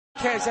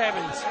Kez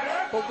Evans.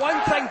 But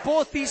one thing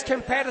both these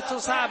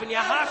competitors have, and you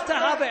have to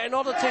have it in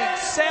order to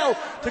excel,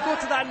 to go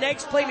to that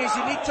next plane, is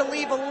you need to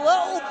leave a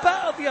little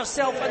bit of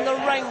yourself in the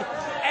ring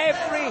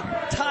every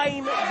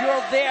time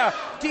you're there.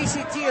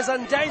 DCT has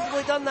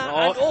undoubtedly done that.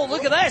 And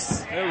look at this.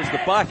 There was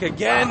the back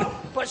again.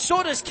 But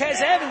so does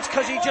Kez Evans,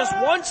 because he just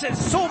wants it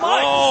so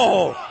much.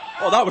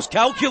 Oh, that was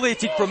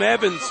calculated from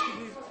Evans.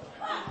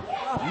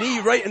 Knee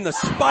right in the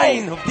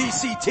spine of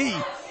DCT.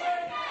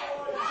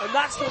 And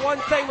that's the one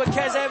thing with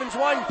Kez Evans.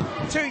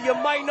 1, 2, you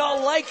might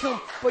not like him,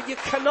 but you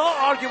cannot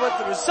argue with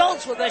the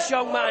results with this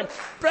young man.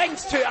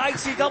 Brings to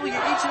ICW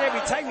each and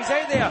every time he's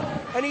out there.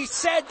 And he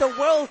said the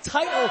world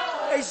title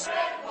is,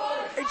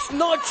 it's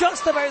not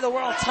just about the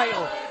world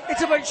title.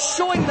 It's about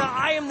showing that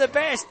I am the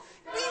best.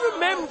 We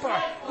remember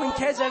when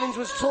Kez Evans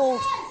was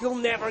told, you'll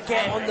never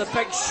get on the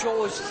big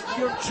shows.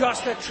 You're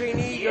just a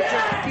trainee. You're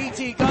just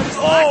BT Guns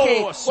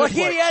lackey. Well,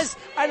 here he is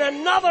in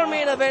another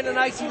main event in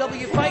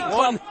ICW Fight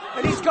Club.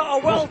 And he's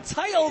got a world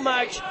title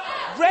match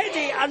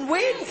ready and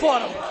waiting for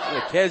him.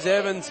 Yeah, Kez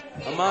Evans,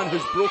 a man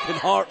who's broken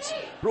hearts,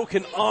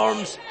 broken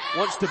arms,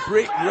 wants to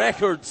break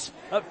records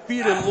at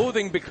Fear and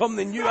Loathing, become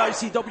the new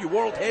ICW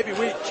World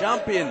Heavyweight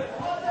Champion.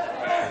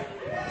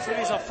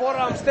 Series of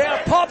forearms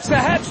there, pops the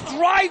hips,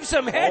 drives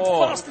him head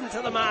first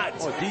into the mat.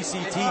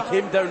 DCT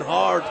came down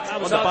hard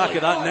on the back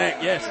of that neck,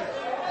 yes.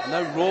 And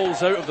now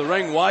rolls out of the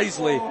ring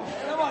wisely.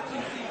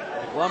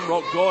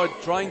 Glamrock God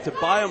trying to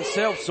buy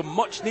himself some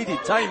much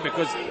needed time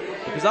because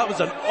that was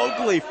an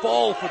ugly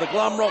fall for the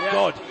Glamrock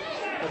God.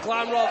 The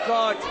Glamrock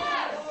God,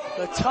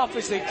 the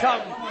toughest they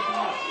come.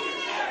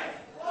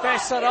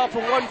 Best set up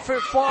and 1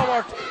 foot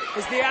forward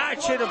is the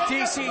attitude of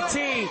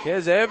DCT.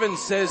 Kez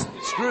Evans says,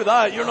 screw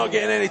that, you're not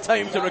getting any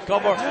time to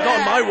recover, not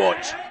on my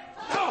watch.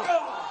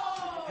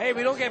 Hey,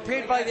 we don't get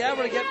paid by the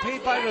hour, we get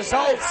paid by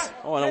results.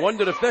 And I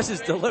wonder if this is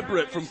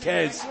deliberate from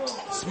Kez,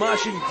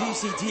 smashing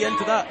DCT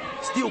into that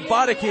steel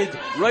barricade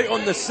right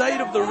on the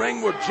side of the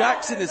ring where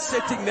Jackson is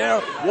sitting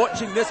there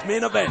watching this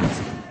main event.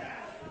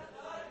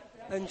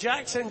 And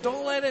Jackson,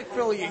 don't let it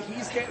fool you.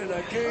 He's getting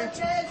a good,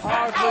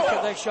 hard look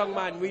at this young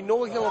man. We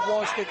know he'll have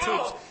watched the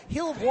tapes.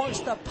 He'll have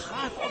watched the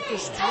path of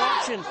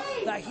destruction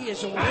that he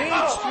has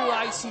waged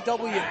through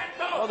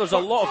ICW. There's a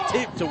lot of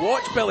tape to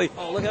watch, Billy.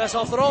 Look at this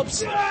off the ropes.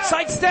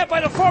 Sidestep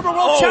by the former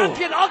world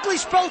champion. Ugly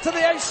spill to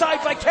the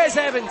outside by Kez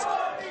Evans.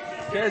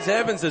 Kez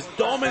Evans has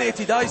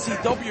dominated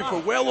ICW for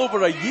well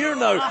over a year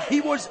now. He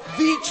was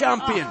the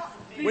champion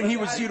when he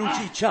was Zero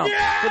G champ.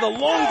 For the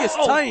longest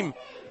time,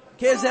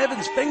 Kez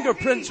Evans'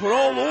 fingerprints were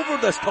all over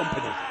this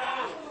company.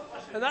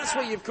 And that's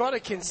what you've got to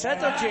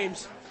consider,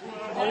 James.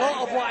 A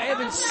lot of what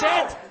Evans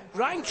said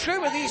rang true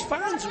with these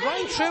fans,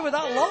 rang true with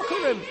that locker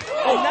room.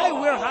 And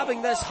now we're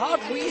having this hard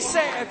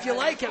reset, if you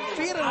like, at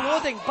Fear and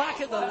Loathing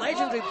back at the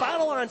legendary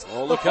Battlelands.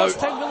 The first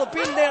time we'll have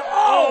been there,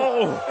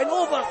 in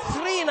over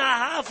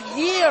 3.5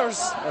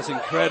 years. That's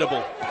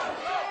incredible.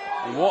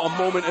 And what a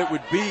moment it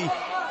would be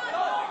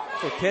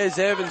for Kez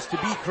Evans to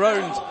be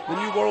crowned the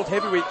new World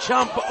Heavyweight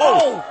Champ.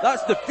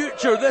 That's the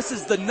future, this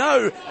is the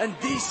now, and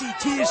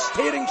DCT is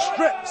tearing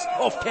strips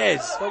of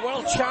Kez. The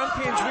World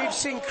Champions we've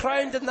seen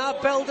crowned in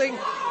that building,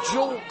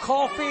 Joe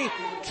Coffey,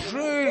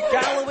 Drew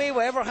Galloway,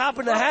 whatever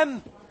happened to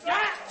him.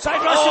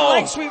 Side Russian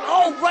leg sweep,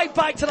 right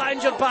back to that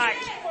injured back.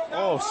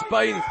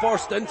 Spine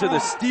first into the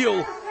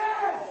steel.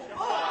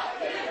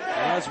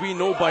 As we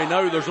know by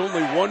now, there's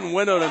only one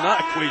winner in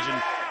that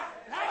equation.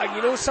 And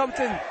you know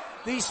something?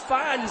 These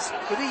fans,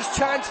 with these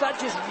chants, that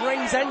just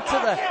rings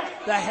into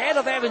the head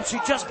of Evans, who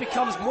just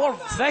becomes more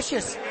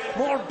vicious,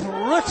 more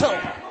brutal.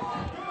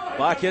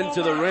 Back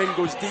into the ring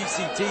goes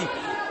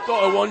DCT.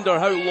 Gotta wonder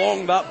how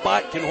long that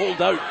back can hold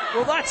out.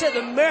 Well, that's it.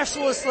 The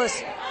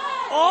mercilessness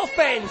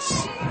offense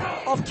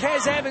of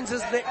Kez Evans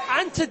is the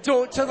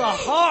antidote to the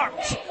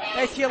heart,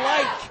 if you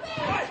like,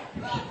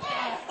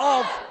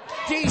 of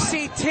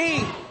DCT.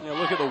 Yeah,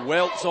 look at the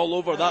welts all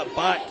over that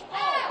back.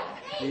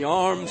 The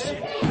arms.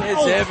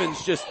 Kez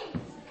Evans just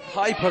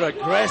hyper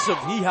aggressive.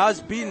 He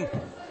has been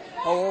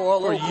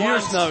for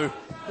years now.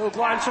 Little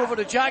glance over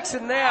to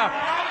Jackson there.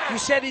 You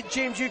said it,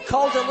 James, you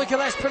called it. Look at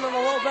this, putting on a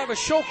little bit of a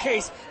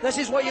showcase. This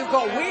is what you've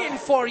got waiting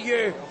for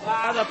you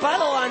at the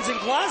Battlelands in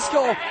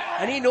Glasgow.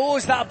 And he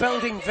knows that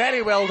building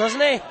very well, doesn't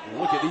he?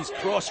 Look at these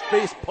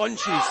cross-face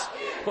punches.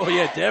 Oh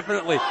yeah,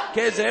 definitely.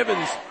 Kez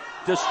Evans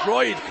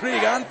destroyed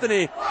Craig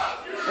Anthony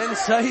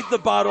inside the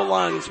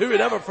Battlelands. Who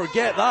would ever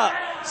forget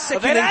that?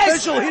 Sickening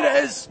visual, here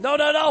it is. No.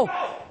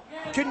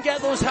 Couldn't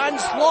get those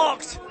hands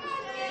locked.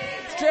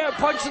 Straight out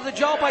punch to the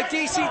jaw by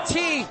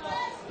DCT.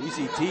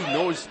 DCT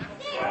knows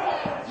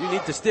you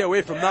need to stay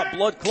away from that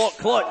blood clot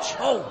clutch.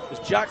 As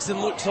Jackson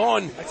looks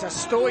on. It's a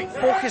stoic,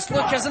 focused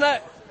look, isn't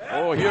it?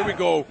 Here we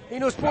go. He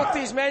knows both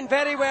these men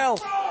very well.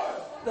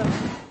 The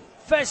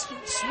fist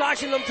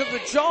smashing them to the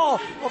jaw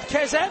of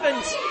Kez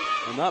Evans.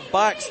 And that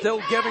back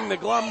still giving the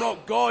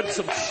Glamrock God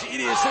some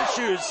serious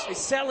issues. He's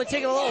certainly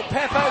taking a little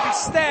pep out of his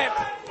step.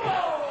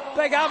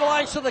 Big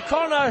avalanche to the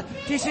corner.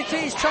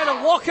 DCT's trying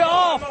to walk it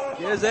off.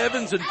 Kez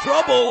Evans in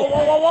trouble.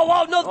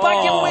 Whoa. No,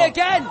 back giveaway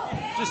again.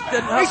 Just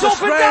didn't have the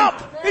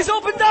strength. He's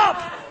opened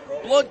up.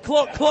 blood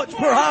clot clutch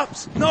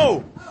perhaps?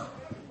 No.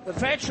 The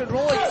veteran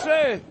rolling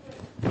through.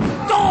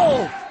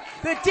 Oh!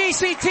 The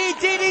DCT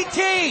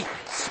DDT!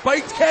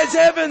 Spiked Kez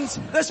Evans.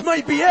 This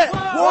might be it.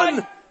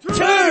 One,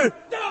 two.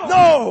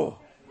 No!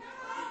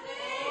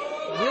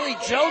 Really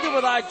drilled him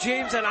with that,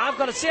 James, and I've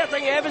got to say, I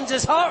think Evans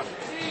is hurt.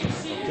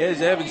 Kez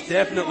Evans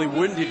definitely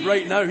wounded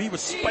right now. He was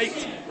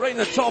spiked right in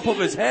the top of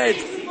his head.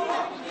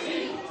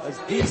 As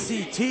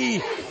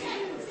DCT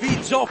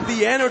feeds off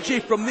the energy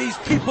from these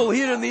people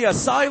here in the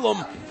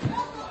asylum.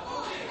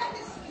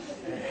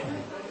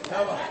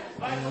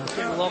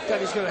 Getting locked out,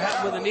 he's going to hit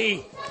him with a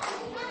knee.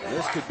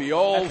 This could be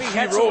all if he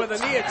hits him with a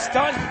knee, it's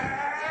done.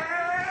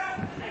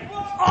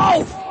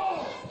 Oh!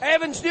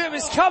 Evans knew it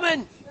was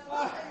coming.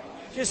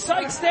 Just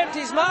sidestepped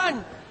his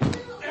man.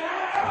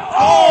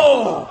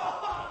 Oh!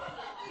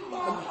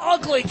 An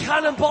ugly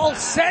cannonball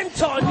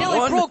senton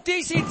nearly broke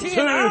DCT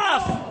in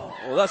half.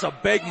 Oh, that's a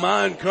big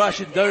man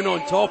crashing down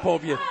on top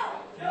of you.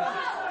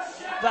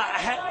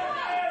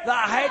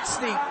 That hurts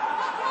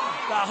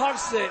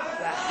the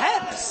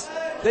hips,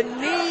 the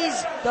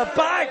knees, the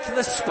back,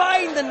 the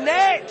spine, the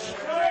neck.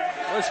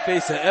 Let's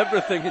face it,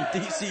 everything in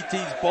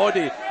DCT's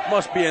body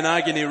must be in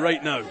agony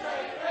right now.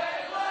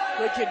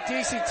 Look at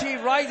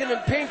DCT writhing in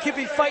pain, could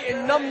be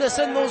fighting numbness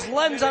in those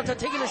limbs after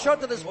taking a shot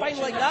to the spine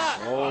like that.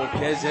 Oh,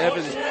 Kez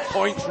Evans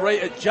points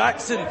right at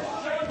Jackson.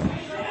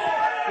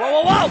 Whoa,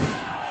 whoa, whoa!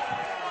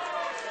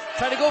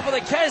 Trying to go for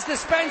the Kez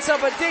dispenser,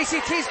 but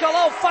DCT's got a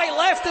little fight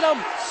left in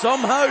him.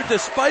 Somehow,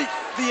 despite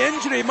the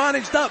injury,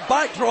 managed that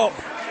backdrop.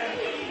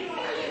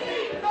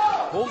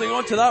 Holding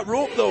on to that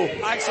rope though.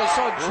 Actually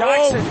saw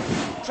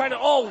Jackson trying to,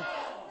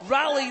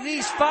 rally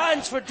these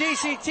fans for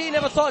DCT.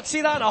 Never thought I'd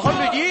see that in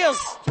 100 years.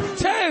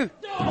 2.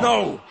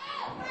 No.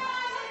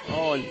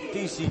 Oh, and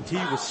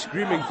DCT was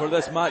screaming for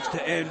this match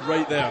to end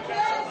right there.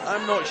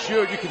 I'm not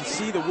sure you can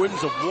see the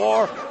winds of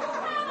war.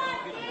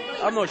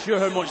 I'm not sure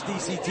how much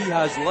DCT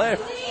has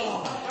left.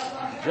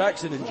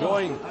 Jackson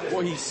enjoying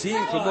what he's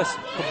seeing from this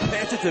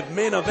competitive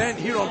main event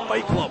here on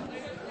Fight Club.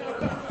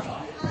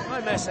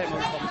 I mess him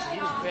on commentary.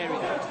 He was very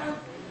good.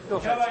 No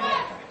offense.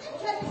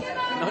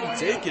 None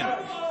taken.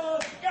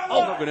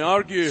 I'm not going to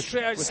argue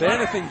with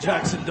anything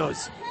Jackson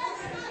does.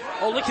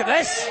 Oh, look at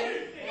this.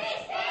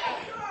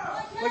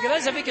 Look at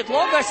this. If he could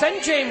lock this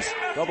in, James.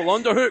 Double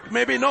underhook,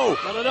 maybe no.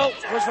 No.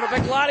 Goes for a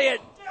big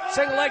lariat.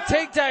 Single leg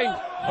takedown.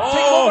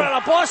 Take over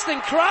on a Boston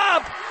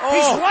Crab.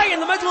 He's right in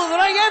the middle of the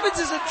ring. Evans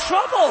is in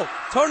trouble.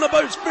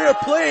 Turnabout's fair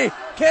play.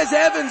 Kez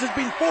Evans has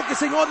been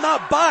focusing on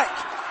that back.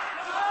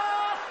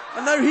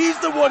 And now he's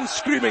the one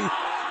screaming.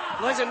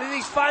 Listen,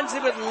 these fans, they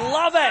would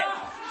love it.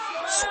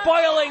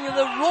 Spoiling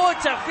the road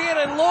to Fear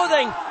and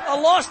Loathing. A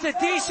loss to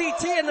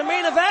DCT in the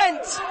main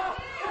event.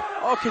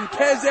 Oh, can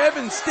Kez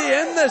Evans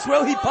stay in this?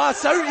 Will he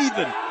pass out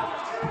even?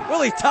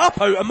 Will he tap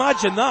out?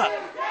 Imagine that.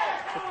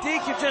 If D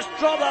could just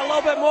drop that a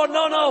little bit more.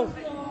 No.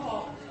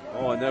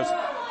 Oh, and there's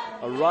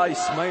a wry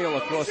smile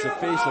across the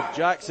face of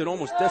Jackson,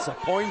 almost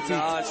disappointed.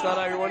 Nah, it's not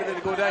how he wanted it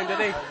to go down, did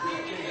he?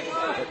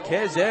 But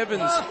Kez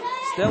Evans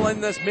still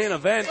in this main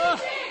event.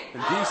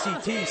 And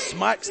DCT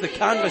smacks the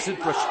canvas in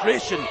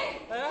frustration.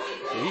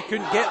 He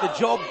couldn't get the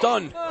job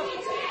done.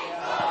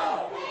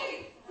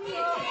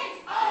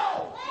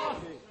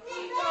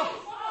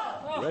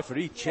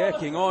 Referee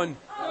checking on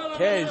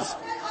Kez.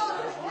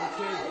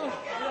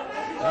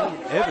 Can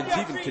Evans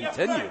even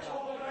continue?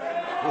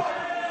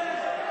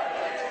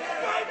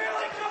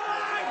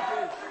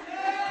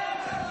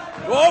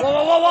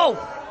 Whoa.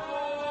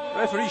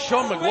 Referee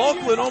Sean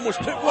McLaughlin almost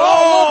took one.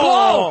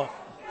 Whoa.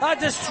 That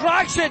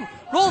distraction.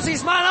 Rolls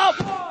his man up.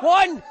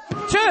 1,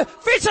 2.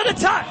 Feet on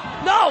attack.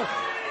 No.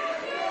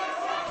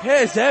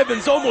 Kez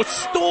Evans almost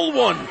stole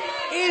one.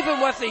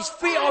 Even with his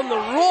feet on the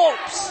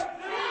ropes.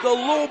 The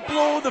low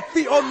blow, the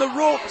feet on the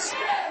ropes.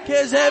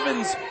 Kez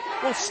Evans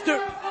will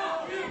stoop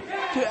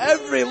to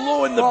every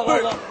low in the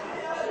book.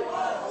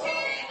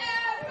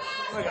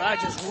 Look at that,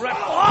 just ripped.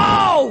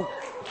 Oh!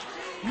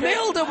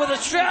 Nailed it with a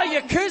trail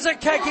Yakuza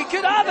kick. He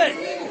could have it.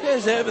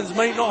 Kez Evans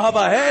might not have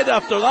a head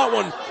after that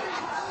one.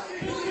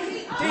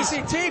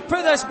 DCT,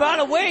 put this man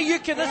away.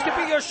 This could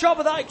be your shot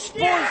with that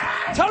exposed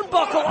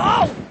turnbuckle.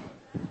 Oh!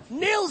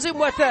 Nails him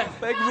with it.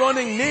 Big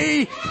running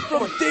knee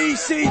from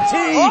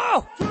DCT.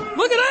 Oh!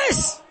 Look at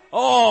this.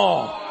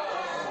 Oh!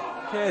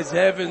 Kez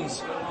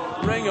Evans,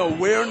 ring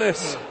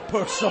awareness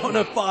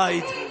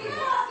personified.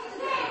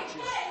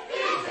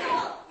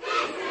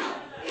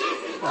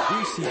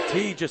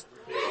 DCT just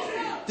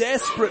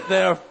desperate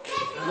there.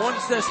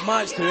 Wants this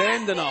match to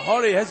end in a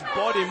hurry. His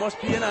body must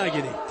be in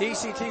agony.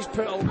 DCT's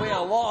put away a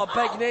lot of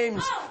big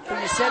names.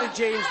 But you said it,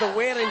 James, the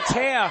wear and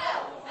tear.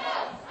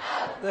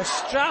 The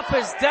strap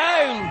is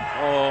down.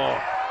 Oh,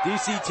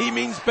 DCT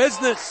means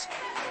business.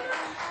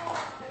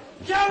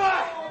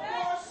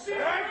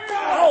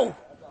 Oh!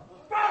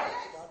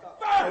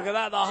 Look at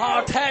that, the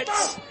hard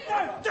hits.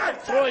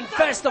 Throwing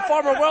fist, the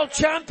former world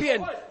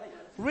champion.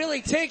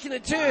 Really taking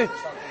it to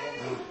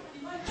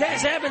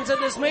Kez Evans in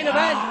this main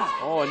event.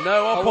 Oh, and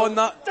now up on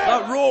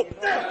that rope,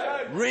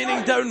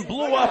 raining down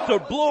blow after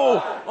blow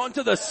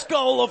onto the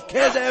skull of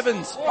Kez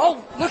Evans.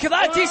 Oh, look at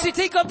that.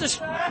 DCT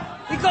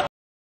got